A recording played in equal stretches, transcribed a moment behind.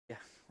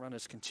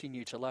runners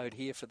continue to load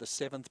here for the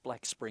 7th.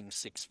 Black Spring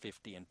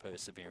 650 and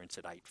Perseverance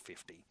at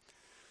 850.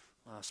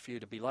 Last few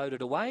to be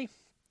loaded away.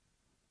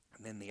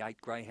 And then the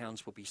 8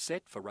 greyhounds will be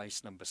set for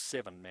race number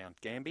 7,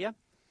 Mount Gambier.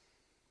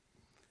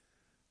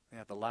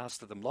 Now the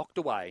last of them locked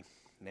away.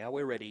 Now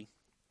we're ready.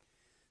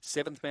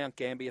 7th Mount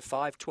Gambier,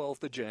 5:12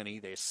 the journey.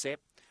 They're set.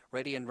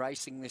 Ready and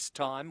racing this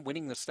time.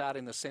 Winning the start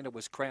in the centre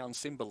was Crown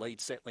Simba,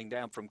 lead settling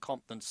down from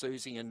Compton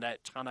Susie, and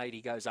that Ton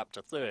 80 goes up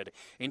to 3rd.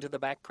 Into the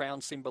back, Crown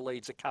Simba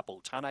leads a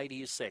couple. Ton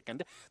 80 is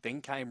 2nd. Then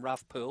came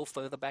Rough Pearl.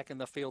 Further back in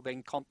the field,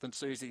 then Compton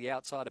Susie, the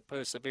outside of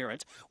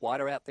Perseverance.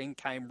 Wider out, then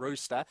came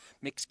Rooster.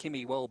 Mix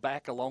Kimmy well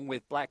back, along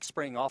with Black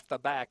Spring off the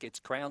back. It's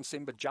Crown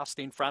Simba just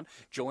in front,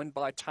 joined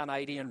by Ton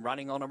 80 and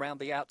running on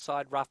around the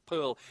outside, Rough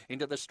Pearl.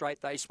 Into the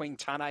straight, they swing.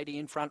 Ton 80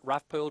 in front.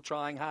 Rough Pearl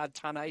trying hard.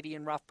 Ton 80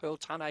 and Rough Pearl.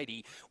 Ton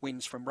 80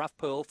 wins from Rough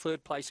Pearl.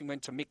 3rd placing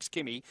went to Mix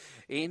Kimmy.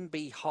 In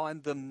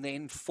behind them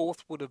then,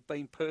 4th would have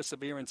been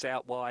Perseverance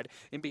out wide.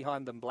 In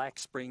behind them, Black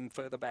Spring.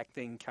 Further back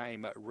then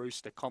came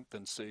Rooster.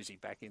 Compton Susie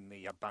back in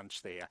the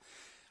bunch there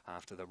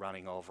after the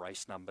running of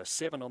race number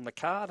 7 on the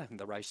card, and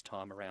the race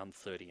time around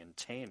 30 and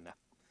 10.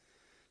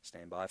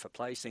 Stand by for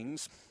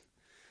placings.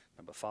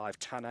 Number 5,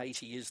 Ton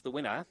 80 is the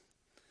winner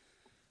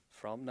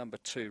from number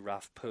 2,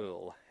 Rough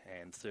Pearl,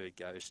 and 3rd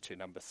goes to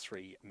number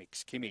 3,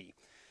 Mix Kimmy.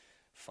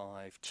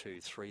 5, 2,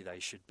 3 they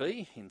should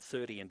be in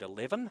 30 and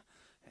 11,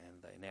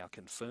 and they now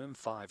confirm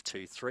 5,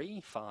 2,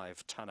 3.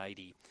 5 Ton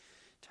 80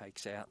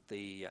 takes out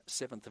the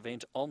 7th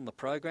event on the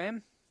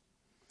program.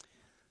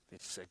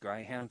 It's a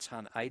greyhound,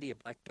 Ton 80, a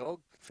black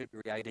dog,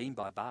 February 18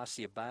 by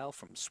Barcia Bale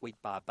from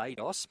Sweet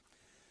Barbados,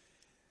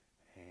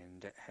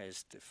 and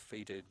has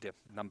defeated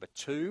number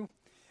 2,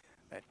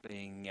 that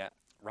being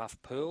Rough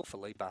Pearl for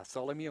Lee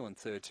Bartholomew, and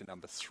 3rd to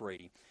number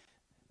 3.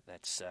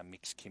 That's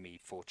Mix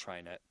Kimmy for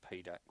trainer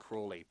Peter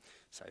Crawley.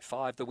 So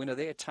 5 the winner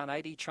there, Ton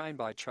 80, trained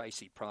by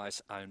Tracy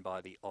Price, owned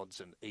by the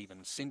Odds and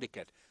Even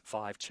Syndicate.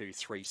 5, 2,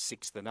 3,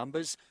 6 the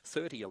numbers,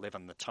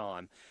 30-11 the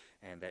time.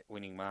 And that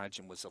winning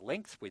margin was a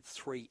length with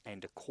 3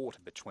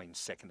 1/4 between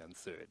 2nd and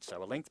 3rd.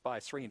 So a length by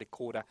 3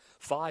 1/4,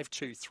 5,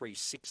 2, 3,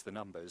 6 the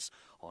numbers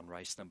on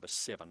race number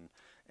 7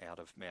 out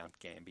of Mount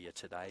Gambier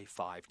today,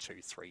 5,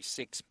 2, 3,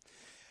 6.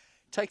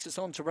 Takes us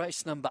on to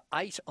race number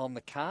 8 on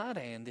the card,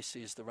 and this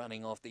is the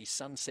running of the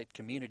Sunset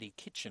Community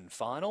Kitchen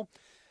Final.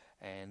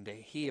 And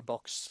here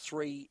box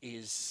 3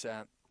 is,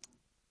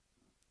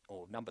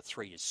 or number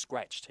 3 is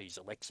scratched. He's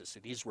Alexis.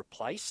 It is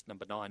replaced.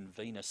 Number 9,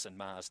 Venus and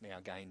Mars, now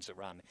gains a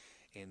run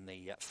in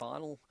the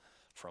final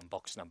from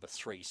box number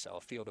 3. So a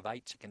field of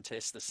 8 to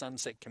contest the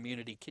Sunset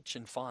Community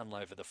Kitchen Final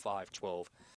over the 5:12.